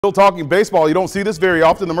Still talking baseball, you don't see this very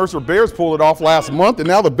often. The Mercer Bears pulled it off last month, and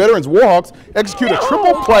now the veterans Warhawks execute a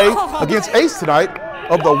triple play against Ace tonight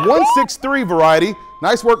of the 1-6-3 variety.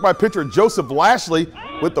 Nice work by pitcher Joseph Lashley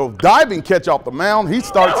with the diving catch off the mound. He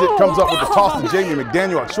starts it, comes up with the toss to Jamie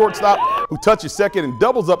McDaniel at shortstop, who touches second and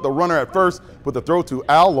doubles up the runner at first with the throw to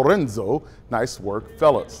Al Lorenzo. Nice work,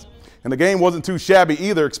 fellas. And the game wasn't too shabby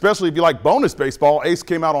either, especially if you like bonus baseball. Ace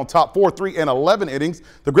came out on top 4-3 and 11 innings.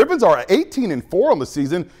 The Griffins are 18-4 on the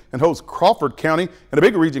season and host Crawford County in a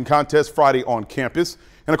big region contest Friday on campus.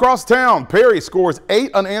 And across town, Perry scores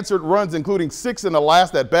 8 unanswered runs, including 6 in the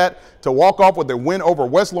last at bat, to walk off with a win over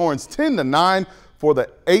West Lawrence 10-9 for the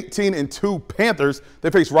 18-2 Panthers. They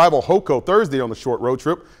face rival Hoco Thursday on the short road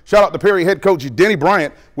trip. Shout out to Perry head coach Denny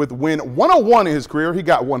Bryant with win 101 in his career. He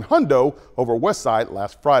got 100 over Westside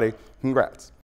last Friday. Congrats.